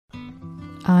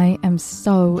I am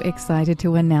so excited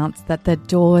to announce that the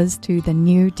doors to the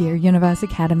new Dear Universe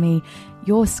Academy,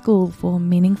 your school for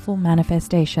meaningful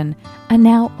manifestation, are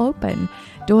now open.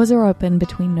 Doors are open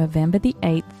between November the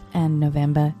 8th and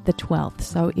November the 12th.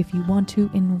 So if you want to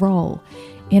enroll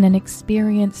in an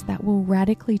experience that will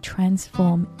radically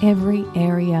transform every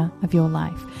area of your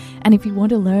life, and if you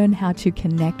want to learn how to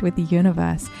connect with the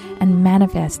universe and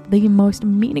manifest the most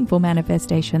meaningful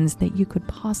manifestations that you could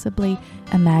possibly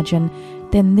imagine,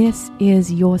 then this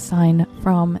is your sign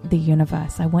from the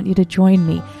universe. I want you to join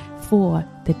me for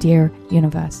the Dear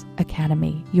Universe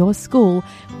Academy, your school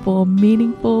for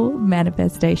meaningful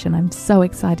manifestation. I'm so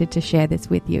excited to share this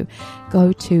with you.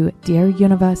 Go to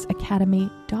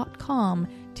dearuniverseacademy.com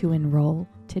to enroll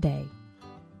today.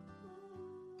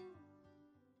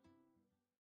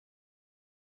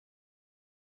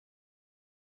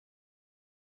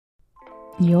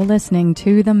 You're listening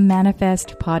to the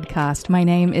Manifest Podcast. My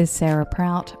name is Sarah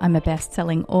Prout. I'm a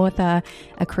best-selling author,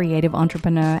 a creative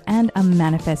entrepreneur, and a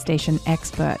manifestation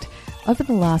expert. Over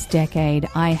the last decade,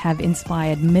 I have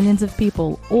inspired millions of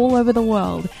people all over the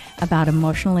world about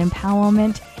emotional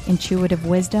empowerment, intuitive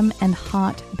wisdom, and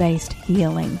heart-based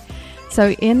healing.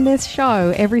 So in this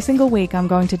show, every single week, I'm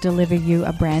going to deliver you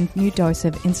a brand new dose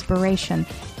of inspiration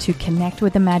to connect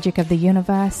with the magic of the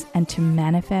universe and to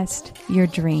manifest your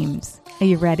dreams. Are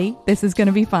you ready? This is going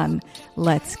to be fun.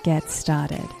 Let's get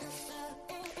started.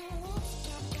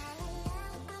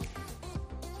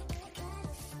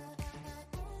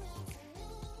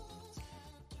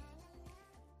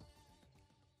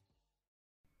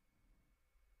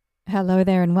 Hello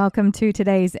there and welcome to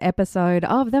today's episode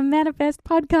of the Manifest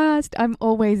Podcast. I'm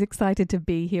always excited to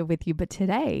be here with you, but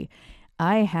today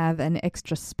I have an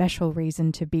extra special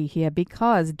reason to be here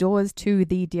because doors to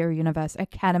the Dear Universe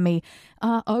Academy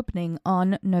are opening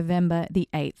on November the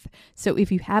 8th. So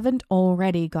if you haven't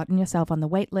already gotten yourself on the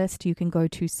wait list, you can go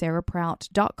to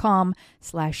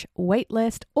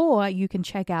sarahprout.com/waitlist, or you can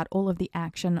check out all of the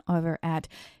action over at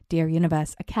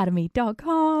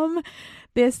dearuniverseacademy.com.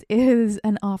 This is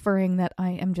an offering that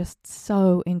I am just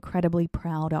so incredibly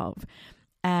proud of.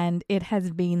 And it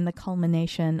has been the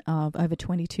culmination of over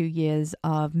 22 years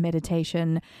of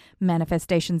meditation,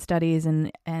 manifestation studies,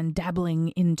 and dabbling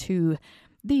into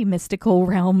the mystical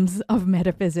realms of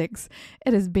metaphysics.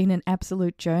 It has been an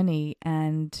absolute journey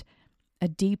and a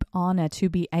deep honor to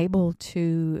be able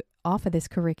to offer this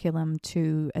curriculum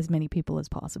to as many people as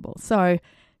possible. So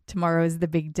tomorrow is the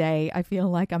big day. I feel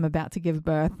like I'm about to give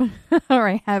birth, or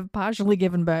I have partially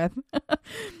given birth.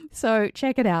 So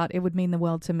check it out. It would mean the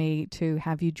world to me to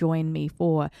have you join me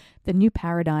for the new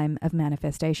paradigm of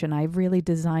manifestation. I've really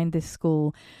designed this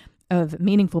school of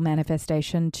meaningful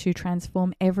manifestation to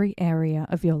transform every area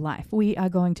of your life. We are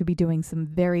going to be doing some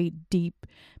very deep,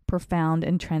 profound,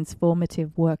 and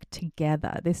transformative work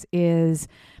together. This is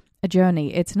a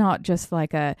journey. It's not just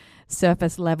like a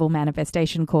surface level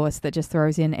manifestation course that just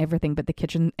throws in everything but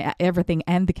everything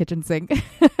and the kitchen sink.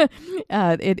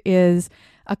 It is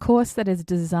a course that is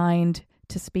designed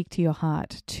to speak to your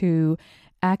heart, to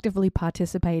actively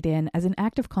participate in as an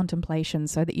act of contemplation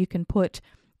so that you can put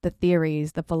the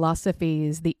theories, the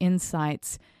philosophies, the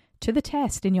insights to the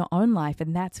test in your own life.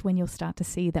 And that's when you'll start to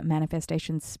see that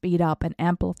manifestations speed up and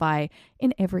amplify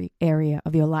in every area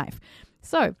of your life.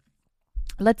 So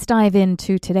let's dive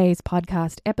into today's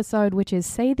podcast episode, which is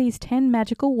say these 10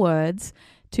 magical words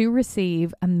to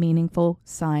receive a meaningful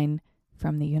sign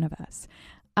from the universe.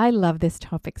 I love this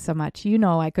topic so much. You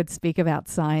know, I could speak about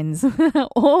signs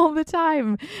all the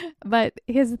time, but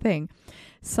here's the thing.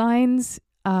 Signs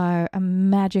are a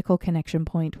magical connection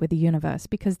point with the universe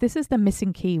because this is the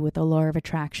missing key with the law of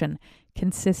attraction,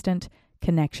 consistent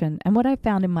connection. And what I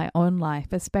found in my own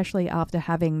life, especially after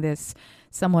having this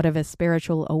somewhat of a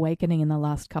spiritual awakening in the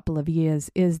last couple of years,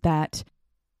 is that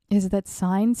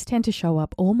signs tend to show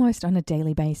up almost on a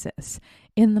daily basis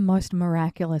in the most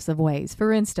miraculous of ways.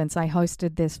 For instance, I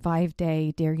hosted this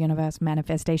 5-day Dear Universe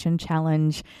Manifestation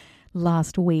Challenge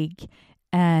last week,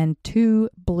 and 2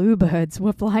 bluebirds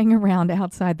were flying around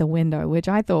outside the window, which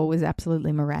I thought was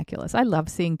absolutely miraculous. I love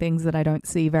seeing things that I don't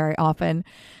see very often.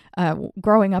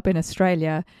 Growing up in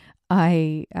Australia,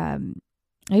 I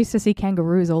used to see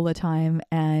kangaroos all the time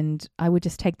and I would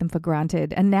just take them for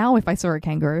granted. And now if I saw a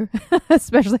kangaroo,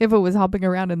 especially if it was hopping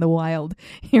around in the wild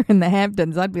here in the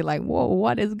Hamptons, I'd be like, whoa,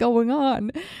 what is going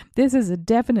on? This is a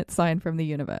definite sign from the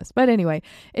universe. But anyway,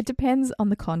 it depends on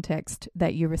the context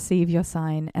that you receive your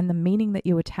sign and the meaning that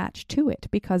you attach to it,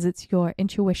 because it's your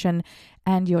intuition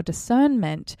and your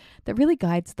discernment that really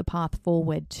guides the path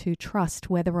forward to trust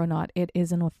whether or not it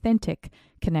is an authentic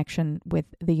connection with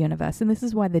the universe. And this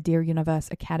is why the Dear Universe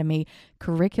Academy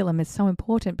curriculum is so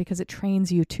important, because it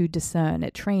trains you to discern.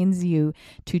 It trains you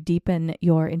to deepen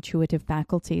your intuitive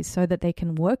faculties so that they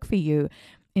can work for you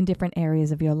in different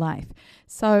areas of your life.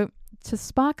 So to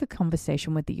spark a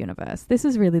conversation with the universe, this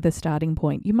is really the starting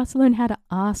point. You must learn how to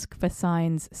ask for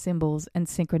signs, symbols, and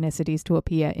synchronicities to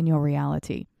appear in your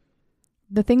reality.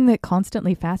 The thing that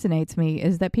constantly fascinates me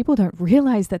is that people don't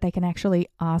realize that they can actually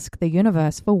ask the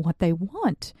universe for what they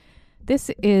want. This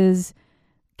is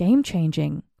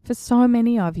game-changing for so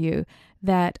many of you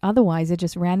that otherwise are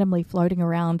just randomly floating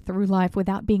around through life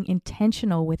without being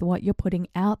intentional with what you're putting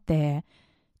out there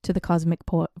to the cosmic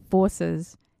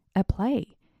forces at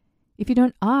play. If you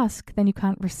don't ask, then you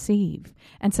can't receive.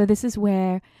 And so this is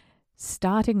where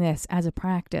starting this as a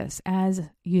practice, as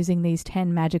using these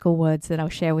 10 magical words that I'll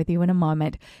share with you in a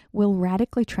moment, will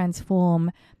radically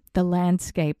transform the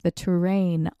landscape, the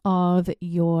terrain of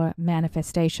your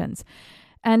manifestations.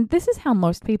 And this is how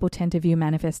most people tend to view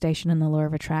manifestation in the law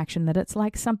of attraction, that it's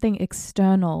like something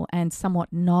external and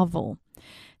somewhat novel.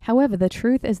 However, the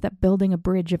truth is that building a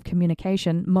bridge of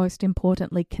communication, most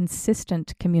importantly,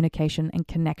 consistent communication and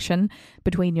connection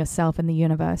between yourself and the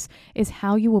universe, is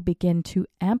how you will begin to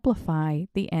amplify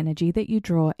the energy that you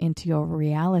draw into your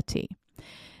reality.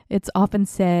 It's often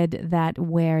said that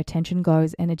where attention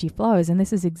goes, energy flows, and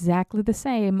this is exactly the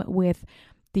same with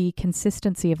the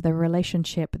consistency of the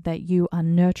relationship that you are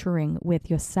nurturing with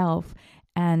yourself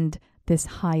and this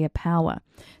higher power.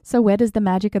 So where does the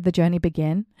magic of the journey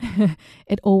begin?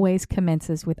 It always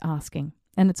commences with asking.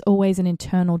 And it's always an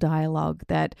internal dialogue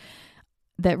that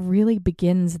really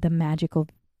begins the magic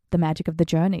of the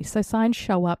journey. So signs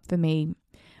show up for me,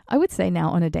 I would say now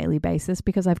on a daily basis,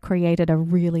 because I've created a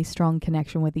really strong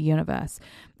connection with the universe.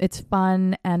 It's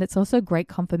fun, and it's also great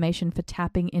confirmation for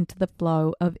tapping into the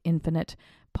flow of infinite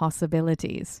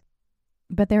possibilities.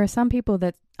 But there are some people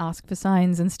that ask for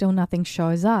signs and still nothing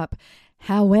shows up.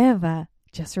 However,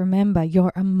 just remember,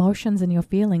 your emotions and your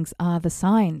feelings are the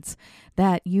signs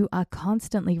that you are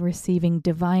constantly receiving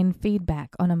divine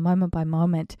feedback on a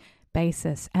moment-by-moment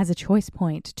basis as a choice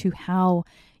point to how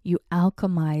you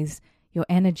alchemize your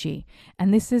energy.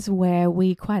 And this is where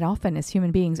we quite often as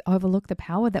human beings overlook the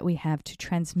power that we have to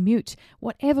transmute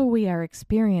whatever we are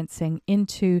experiencing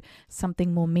into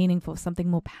something more meaningful, something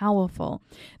more powerful.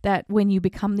 That when you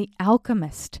become the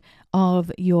alchemist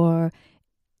of your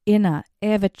inner,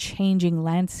 ever-changing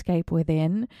landscape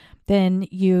within, then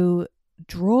you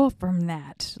draw from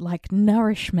that like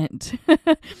nourishment.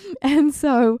 And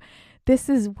so this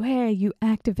is where you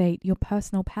activate your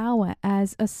personal power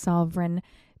as a sovereign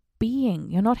being.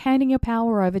 You're not handing your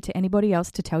power over to anybody else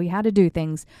to tell you how to do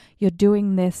things. You're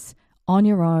doing this on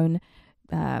your own.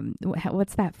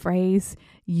 What's that phrase?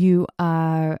 You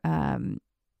are,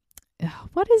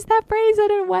 what is that phrase? I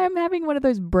don't know why I'm having one of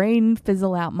those brain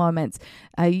fizzle out moments.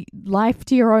 Life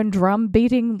to your own drum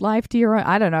beating, life to your own,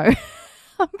 I don't know.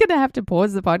 I'm going to have to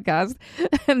pause the podcast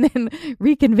and then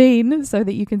reconvene so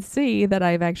that you can see that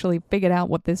I've actually figured out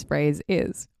what this phrase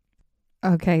is.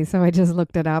 Okay, so I just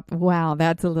looked it up. Wow,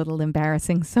 that's a little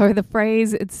embarrassing. So the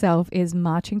phrase itself is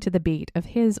marching to the beat of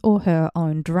his or her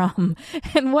own drum.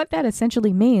 And what that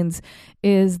essentially means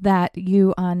is that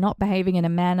you are not behaving in a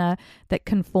manner that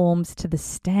conforms to the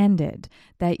standard,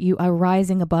 that you are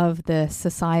rising above the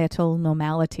societal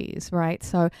normalities, right?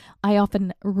 So I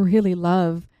often really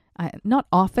love, not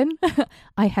often,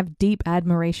 I have deep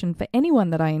admiration for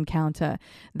anyone that I encounter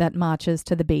that marches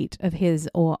to the beat of his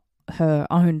or her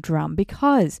own drum,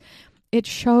 because it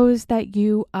shows that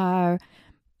you are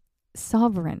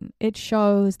sovereign. It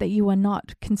shows that you are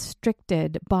not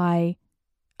constricted by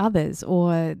others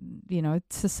or,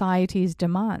 society's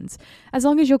demands. As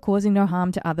long as you're causing no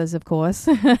harm to others, of course,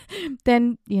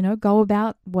 then, go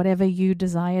about whatever you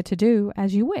desire to do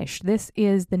as you wish. This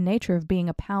is the nature of being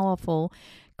a powerful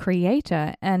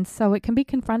creator. And so it can be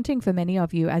confronting for many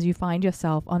of you as you find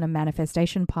yourself on a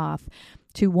manifestation path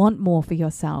to want more for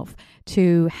yourself,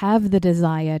 to have the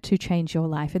desire to change your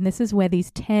life. And this is where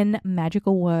these 10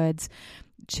 magical words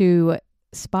to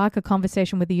spark a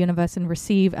conversation with the universe and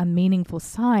receive a meaningful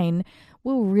sign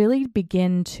will really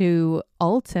begin to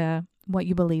alter what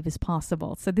you believe is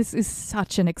possible. So this is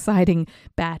such an exciting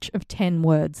batch of 10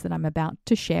 words that I'm about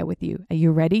to share with you. Are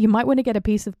you ready? You might want to get a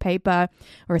piece of paper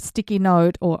or a sticky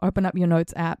note or open up your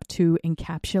notes app to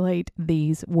encapsulate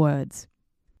these words.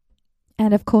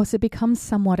 And of course, it becomes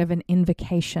somewhat of an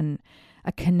invocation,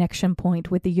 a connection point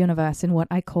with the universe in what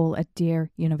I call a Dear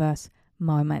Universe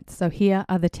moment. So here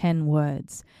are the 10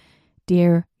 words.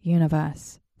 Dear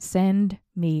Universe, send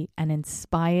me an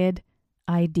inspired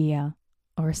idea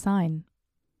or a sign.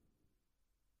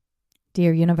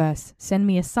 Dear universe, send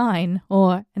me a sign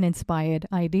or an inspired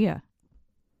idea.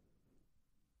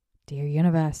 Dear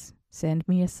universe, send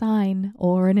me a sign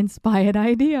or an inspired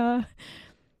idea.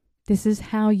 This is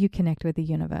how you connect with the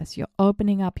universe. You're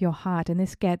opening up your heart, and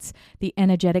this gets the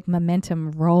energetic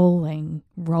momentum rolling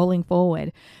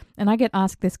forward. And I get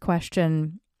asked this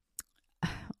question,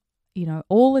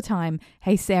 all the time.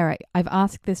 Hey, Sarah, I've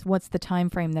asked this, what's the time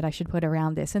frame that I should put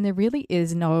around this? And there really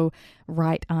is no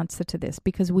right answer to this,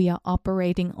 because we are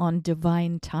operating on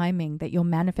divine timing, that your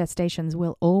manifestations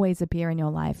will always appear in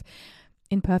your life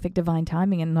in perfect divine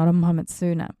timing and not a moment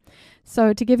sooner.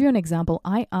 So to give you an example,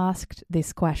 I asked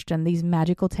this question, these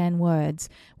magical 10 words,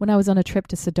 when I was on a trip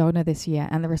to Sedona this year,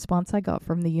 and the response I got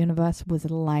from the universe was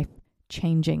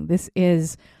life-changing. This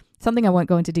is something I won't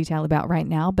go into detail about right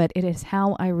now, but it is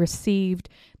how I received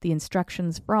the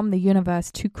instructions from the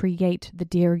universe to create the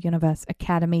Dear Universe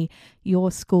Academy,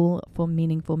 your school for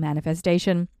meaningful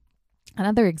manifestation.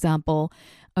 Another example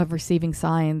of receiving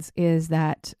signs is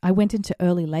that I went into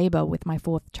early labor with my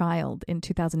fourth child in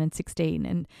 2016.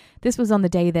 And this was on the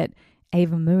day that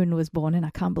Ava Moon was born. And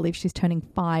I can't believe she's turning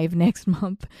 5 next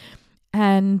month.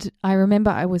 And I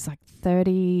remember I was like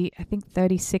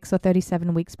 36 or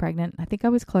 37 weeks pregnant. I think I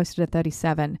was closer to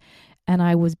 37. And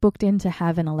I was booked in to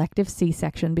have an elective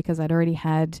C-section because I'd already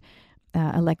had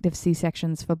elective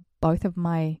C-sections for both of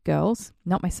my girls.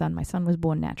 Not my son. My son was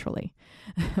born naturally.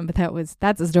 But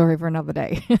that's a story for another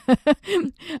day.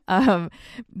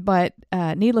 But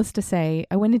needless to say,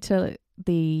 I went into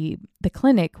the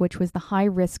clinic, which was the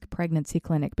high-risk pregnancy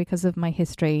clinic, because of my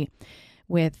history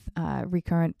with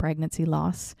recurrent pregnancy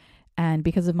loss, and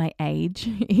because of my age.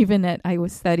 I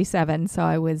was 37, so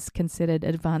I was considered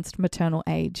advanced maternal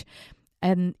age.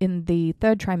 And in the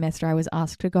third trimester, I was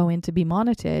asked to go in to be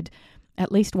monitored at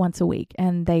least once a week,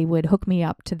 and they would hook me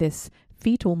up to this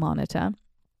fetal monitor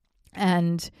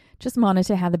and just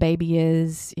monitor how the baby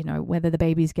is, whether the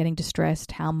baby's getting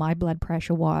distressed, how my blood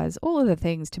pressure was, all of the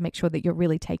things to make sure that you're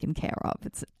really taken care of.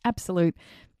 It's an absolute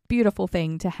beautiful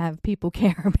thing to have people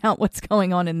care about what's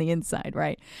going on in the inside,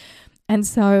 right? And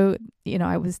so,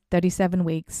 I was 37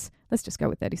 weeks. Let's just go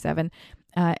with 37.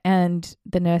 And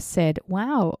the nurse said,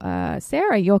 wow,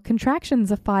 Sarah, your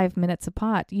contractions are 5 minutes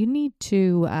apart. You need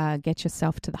to get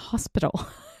yourself to the hospital.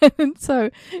 And so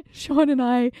Sean and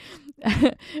I,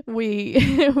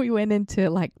 we went into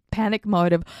like panic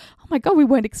mode of, oh my God, we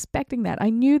weren't expecting that. I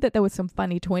knew that there was some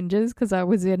funny twinges because I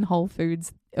was in Whole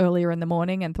Foods earlier in the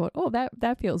morning and thought, oh,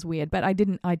 that feels weird. But I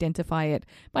didn't identify it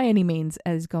by any means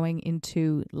as going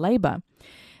into labor.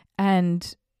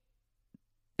 And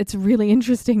it's really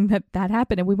interesting that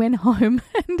happened. And we went home,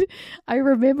 and I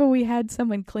remember we had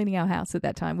someone cleaning our house at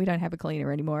that time. We don't have a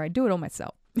cleaner anymore. I do it all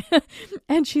myself.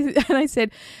 and I said,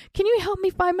 can you help me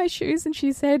find my shoes? And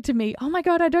she said to me, oh my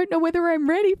God, I don't know whether I'm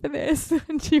ready for this.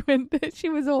 And she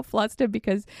was all flustered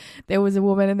because there was a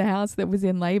woman in the house that was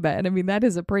in labor. And I mean, that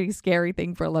is a pretty scary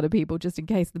thing for a lot of people, just in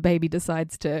case the baby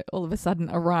decides to all of a sudden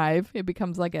arrive. It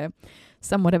becomes like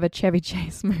somewhat of a Chevy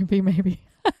Chase movie, maybe.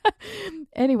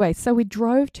 Anyway, so we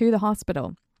drove to the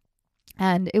hospital,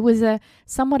 and it was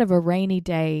somewhat of a rainy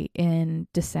day in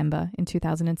December in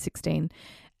 2016.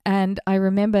 And I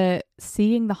remember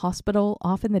seeing the hospital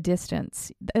off in the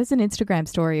distance. There's an Instagram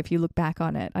story if you look back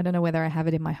on it. I don't know whether I have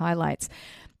it in my highlights.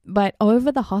 But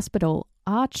over the hospital,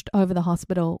 arched over the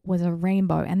hospital, was a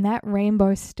rainbow. And that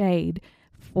rainbow stayed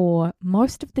for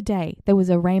most of the day. There was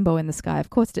a rainbow in the sky.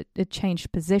 Of course, it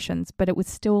changed positions, but it was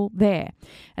still there.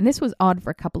 And this was odd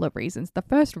for a couple of reasons. The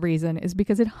first reason is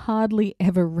because it hardly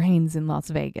ever rains in Las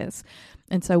Vegas.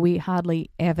 And so we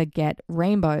hardly ever get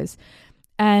rainbows.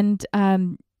 And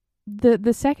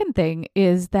the second thing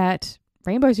is that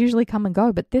rainbows usually come and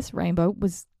go, but this rainbow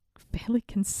was fairly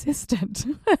consistent.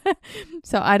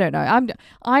 So I don't know.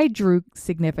 I drew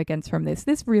significance from this.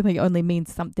 This really only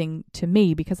means something to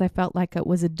me because I felt like it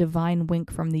was a divine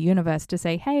wink from the universe to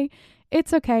say, hey,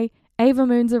 it's okay. Ava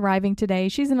Moon's arriving today.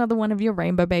 She's another one of your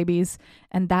rainbow babies.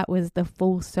 And that was the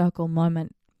full circle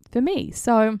moment for me.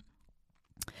 So,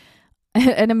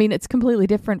 and I mean, it's completely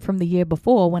different from the year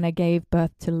before when I gave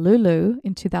birth to Lulu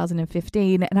in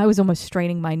 2015, and I was almost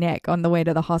straining my neck on the way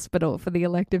to the hospital for the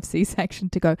elective C-section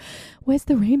to go, where's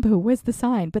the rainbow? Where's the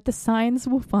sign? But the signs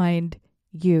will find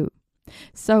you.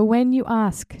 So when you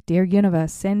ask, dear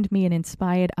universe, send me an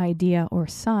inspired idea or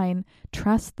sign,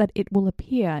 trust that it will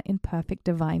appear in perfect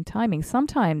divine timing.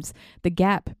 Sometimes the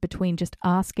gap between just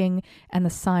asking and the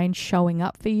sign showing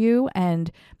up for you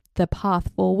and the path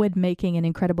forward making an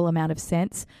incredible amount of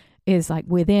sense is like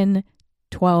within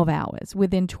 12 hours,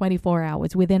 within 24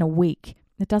 hours, within a week.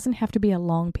 It doesn't have to be a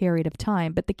long period of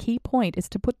time, but the key point is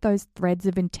to put those threads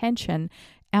of intention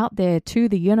out there to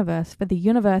the universe, for the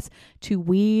universe to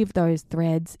weave those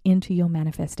threads into your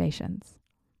manifestations.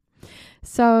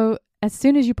 So as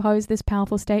soon as you pose this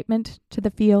powerful statement to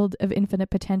the field of infinite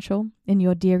potential in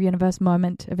your Dear Universe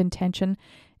moment of intention,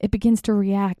 it begins to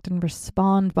react and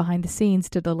respond behind the scenes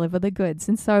to deliver the goods.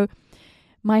 And so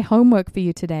my homework for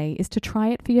you today is to try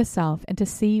it for yourself and to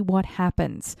see what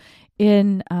happens.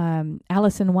 In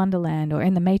Alice in Wonderland or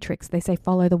in The Matrix, they say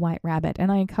follow the white rabbit.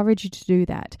 And I encourage you to do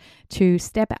that, to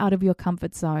step out of your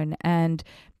comfort zone and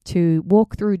to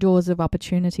walk through doors of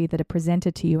opportunity that are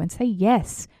presented to you and say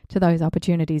yes to those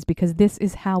opportunities, because this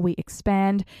is how we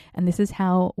expand and this is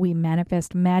how we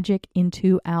manifest magic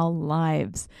into our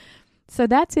lives. So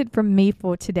that's it from me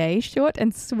for today. Short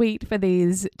and sweet for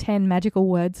these 10 magical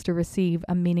words to receive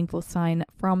a meaningful sign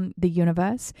from the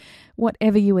universe.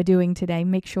 Whatever you are doing today,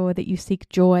 make sure that you seek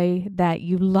joy, that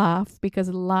you laugh, because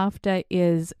laughter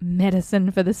is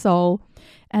medicine for the soul,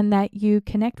 and that you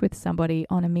connect with somebody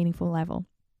on a meaningful level.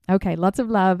 Okay, lots of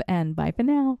love and bye for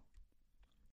now.